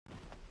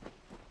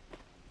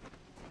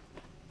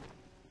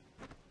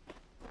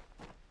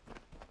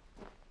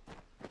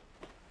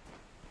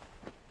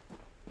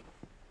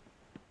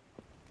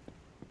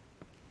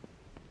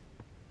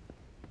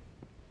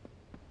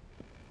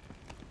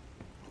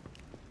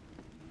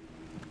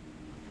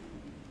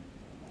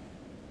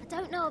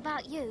Don't know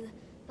about you,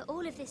 but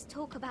all of this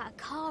talk about a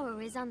Kara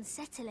is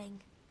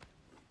unsettling.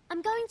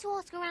 I'm going to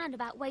ask around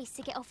about ways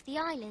to get off the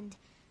island,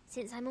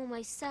 since I'm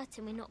almost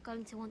certain we're not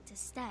going to want to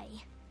stay.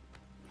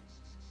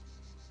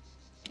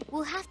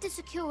 We'll have to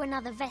secure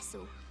another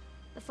vessel,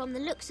 but from the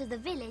looks of the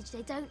village,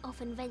 they don't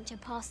often venture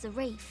past the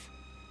reef.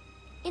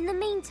 In the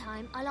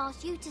meantime, I'll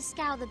ask you to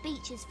scour the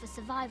beaches for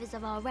survivors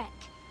of our wreck.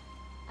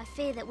 I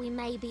fear that we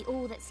may be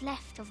all that's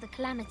left of the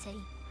calamity.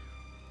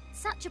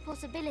 Such a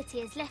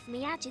possibility has left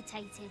me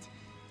agitated.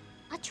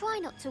 I try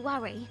not to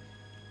worry.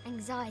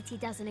 Anxiety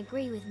doesn't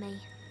agree with me.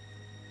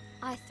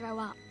 I throw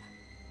up.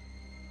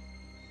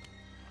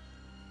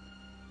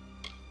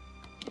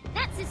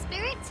 That's the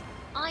spirit!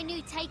 I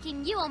knew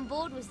taking you on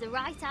board was the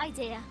right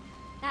idea.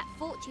 That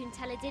fortune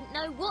teller didn't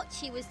know what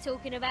she was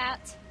talking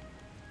about.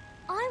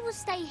 I will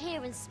stay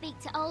here and speak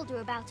to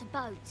Alder about a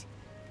boat,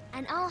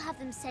 and I'll have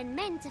them send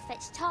men to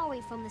fetch Tari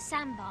from the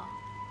sandbar.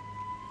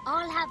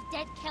 I'll have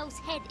Dead Kel's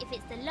head if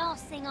it's the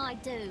last thing I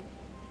do.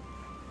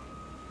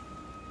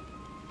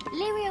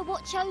 Lyria,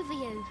 watch over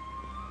you.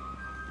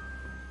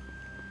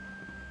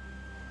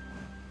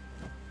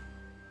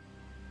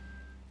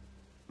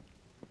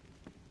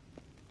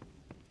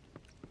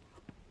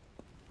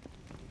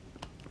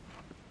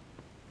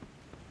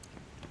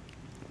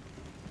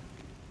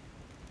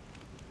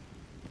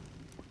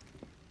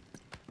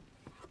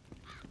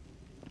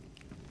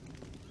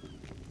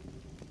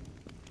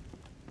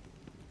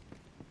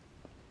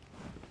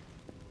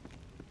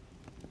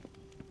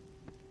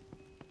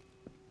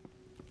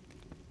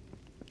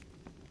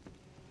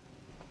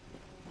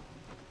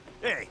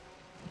 Hey!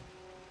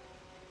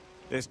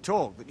 There's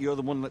talk that you're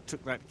the one that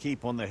took that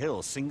keep on the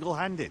hill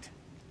single-handed.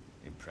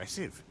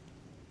 Impressive.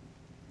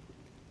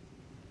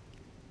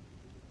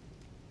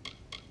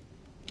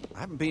 I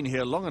haven't been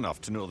here long enough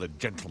to know the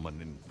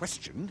gentleman in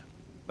question,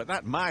 but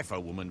that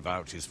Myfa woman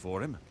vouches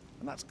for him,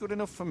 and that's good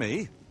enough for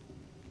me.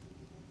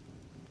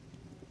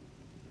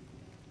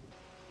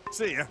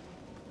 See ya.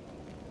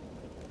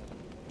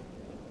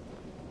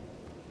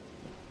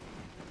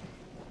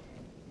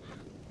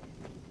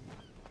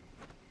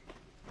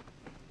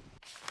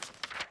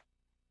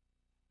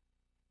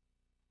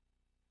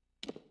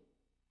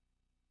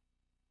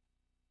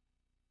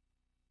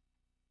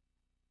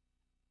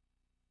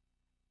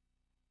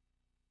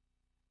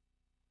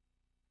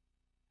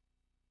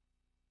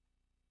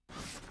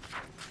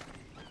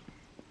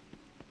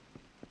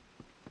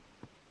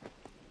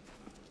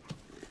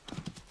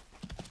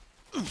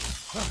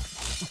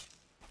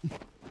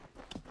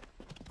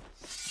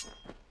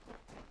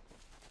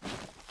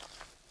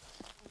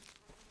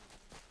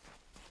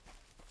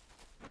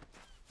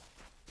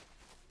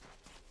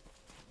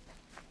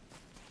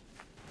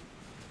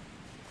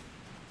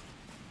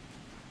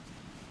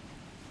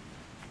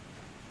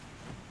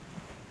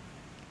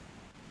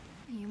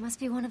 You must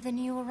be one of the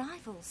new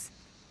arrivals.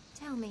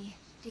 Tell me,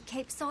 did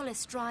Cape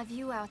Solace drive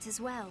you out as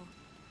well?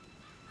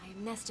 I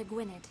am Nesta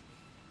Gwynedd.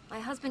 My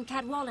husband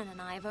Cadwallon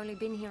and I have only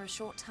been here a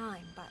short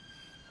time, but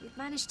we've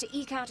managed to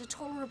eke out a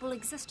tolerable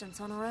existence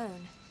on our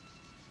own.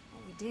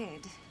 Or we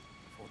did,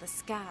 before the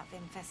scav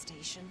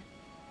infestation.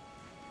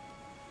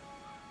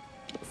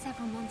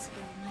 Several months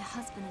ago, my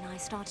husband and I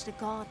started a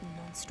garden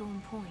on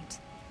Storm Point.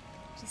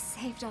 It has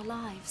saved our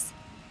lives.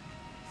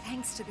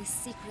 Thanks to this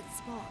secret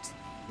spot,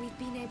 we've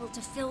been able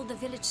to fill the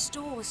village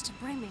stores to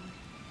brimming.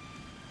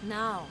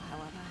 Now,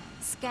 however,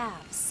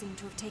 scavs seem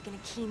to have taken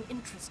a keen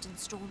interest in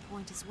Storm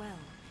Point as well.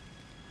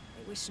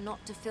 They wish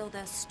not to fill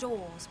their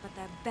stores, but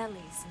their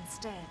bellies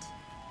instead.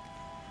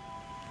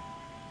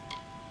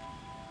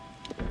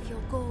 If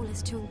your goal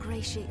is to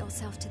ingratiate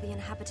yourself to the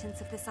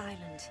inhabitants of this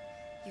island,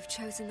 you've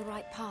chosen the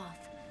right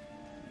path.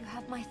 You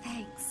have my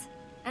thanks,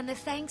 and the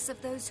thanks of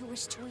those who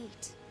wish to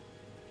eat.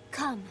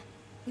 Come,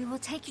 we will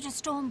take you to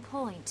Storm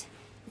Point.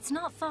 It's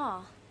not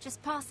far,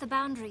 just past the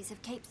boundaries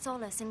of Cape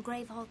Solace and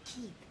Gravehall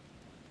Keep.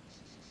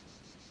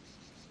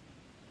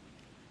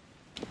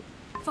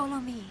 Follow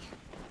me.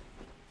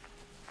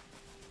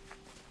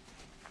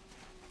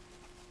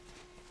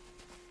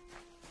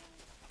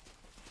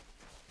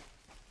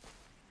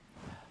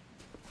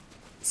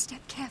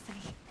 Step carefully.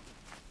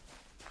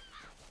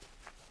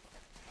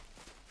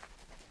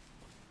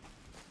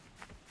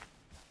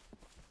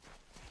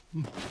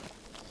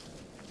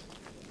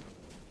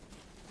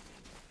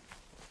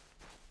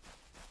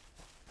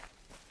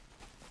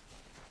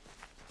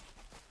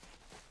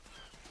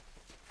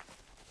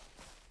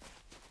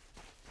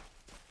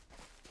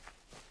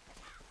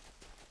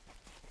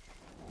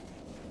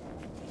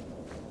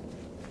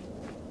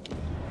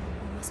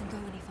 Go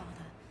any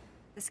farther.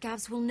 The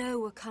scavs will know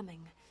we're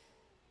coming.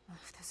 Oh,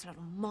 those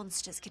little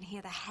monsters can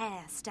hear the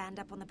hair stand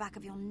up on the back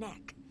of your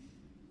neck.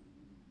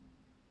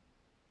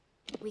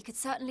 We could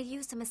certainly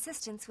use some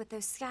assistance with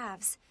those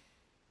scavs.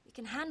 We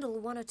can handle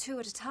one or two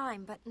at a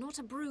time, but not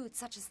a brood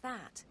such as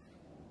that.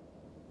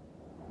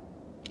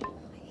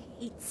 I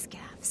hate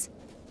scavs.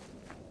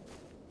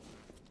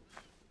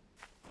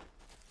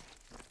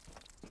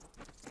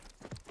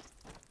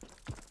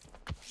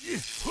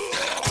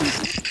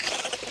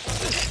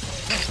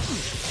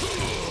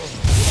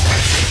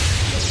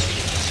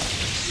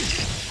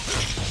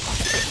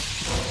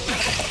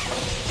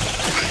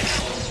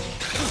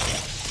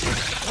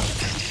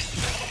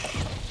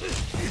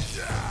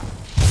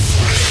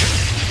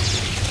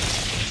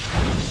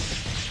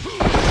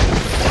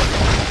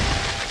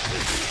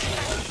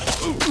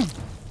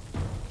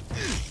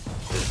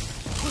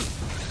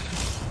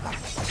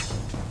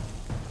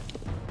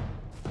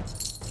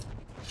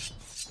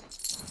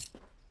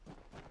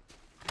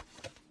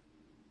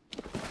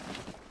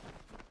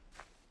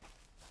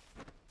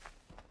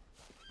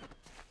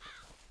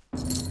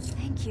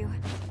 thank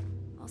you.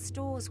 Our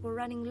stores were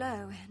running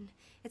low, and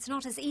it's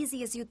not as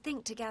easy as you'd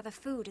think to gather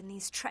food in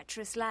these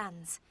treacherous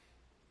lands.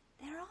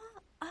 There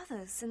are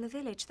others in the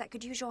village that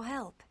could use your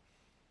help.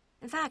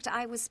 In fact,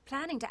 I was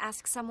planning to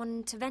ask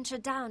someone to venture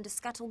down to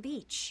Scuttle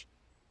Beach.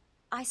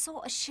 I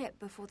saw a ship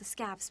before the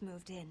scabs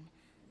moved in.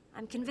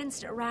 I'm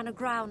convinced it ran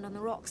aground on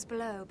the rocks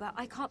below, but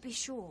I can't be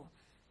sure.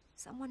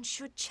 Someone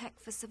should check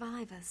for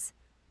survivors.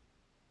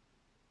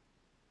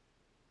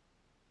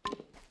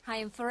 I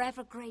am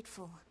forever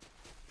grateful.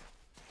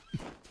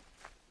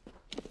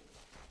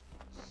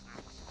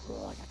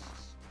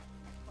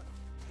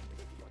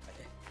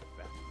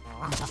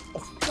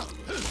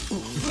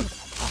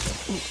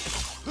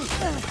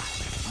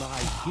 My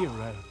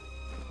hero.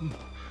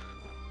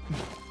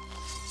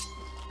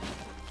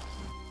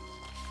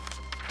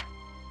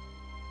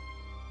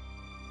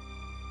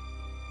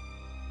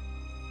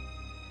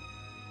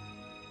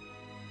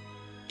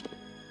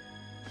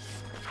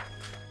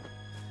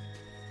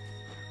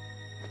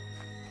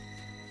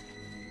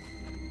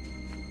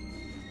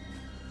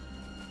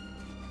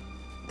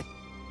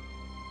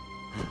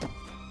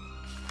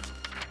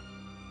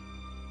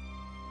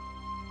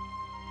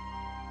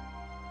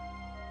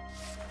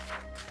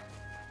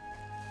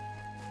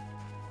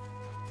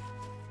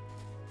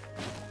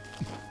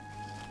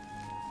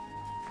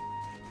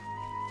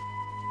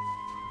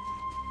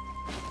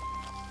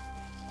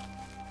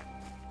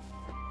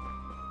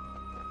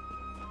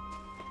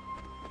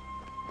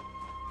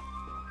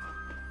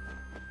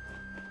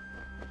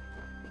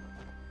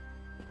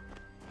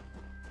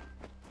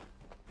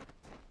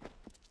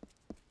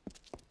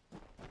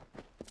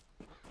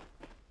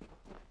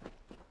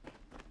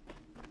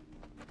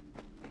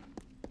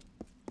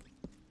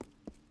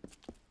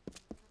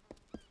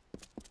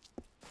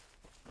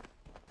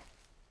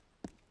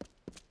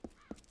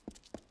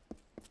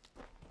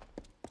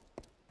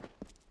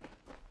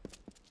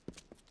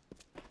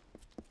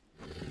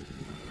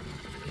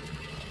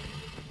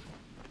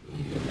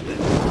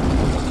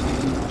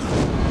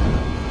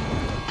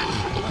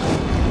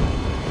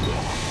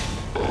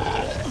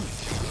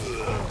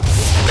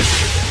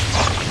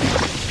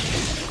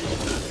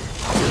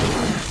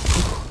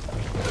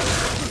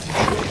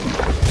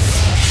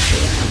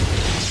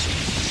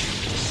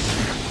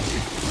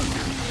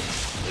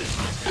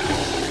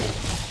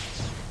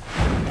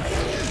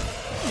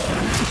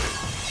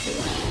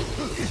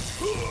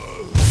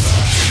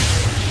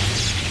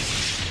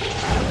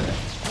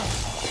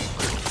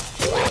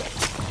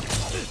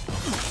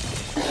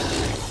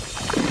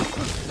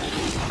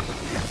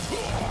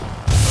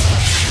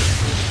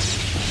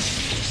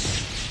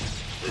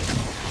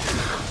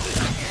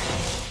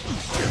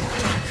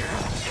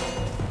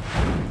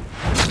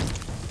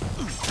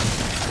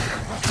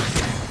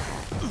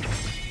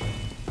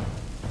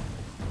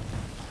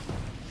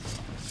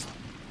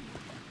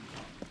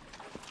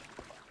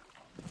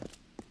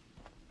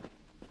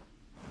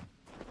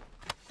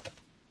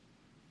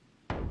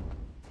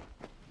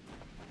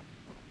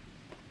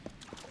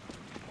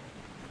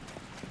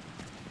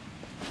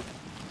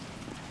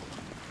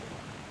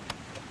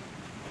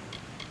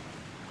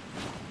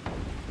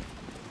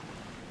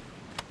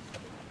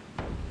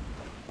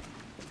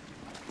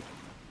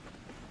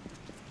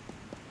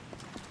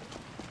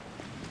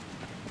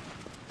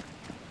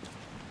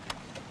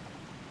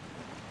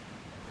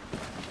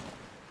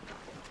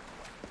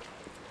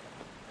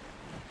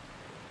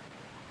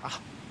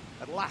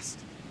 At last!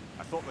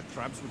 I thought the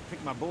crabs would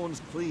pick my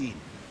bones clean.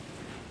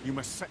 You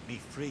must set me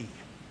free.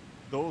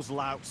 Those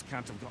louts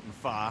can't have gotten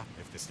far,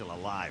 if they're still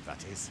alive,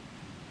 that is.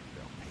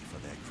 They'll pay for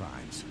their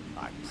crimes,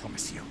 I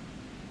promise you.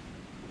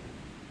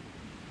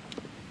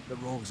 The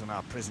rogues on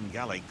our prison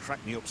galley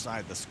cracked me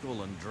upside the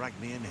skull and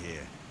dragged me in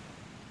here.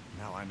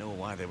 Now I know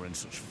why they were in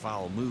such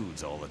foul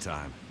moods all the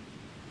time.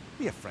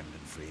 Be a friend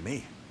and free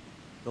me.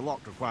 The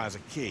lock requires a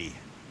key,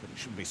 but it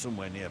should be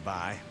somewhere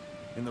nearby.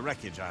 In the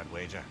wreckage, I'd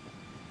wager.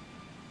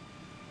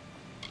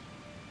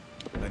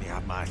 Then you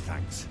have my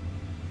thanks.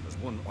 There's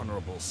one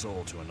honourable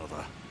soul to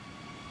another.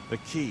 The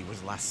key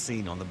was last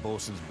seen on the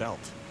bosun's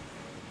belt,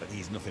 but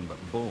he's nothing but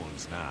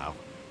bones now.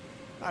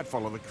 I'd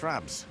follow the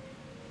crabs.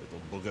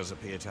 Little buggers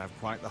appear to have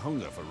quite the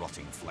hunger for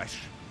rotting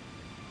flesh.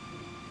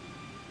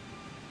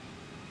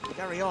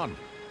 Carry on.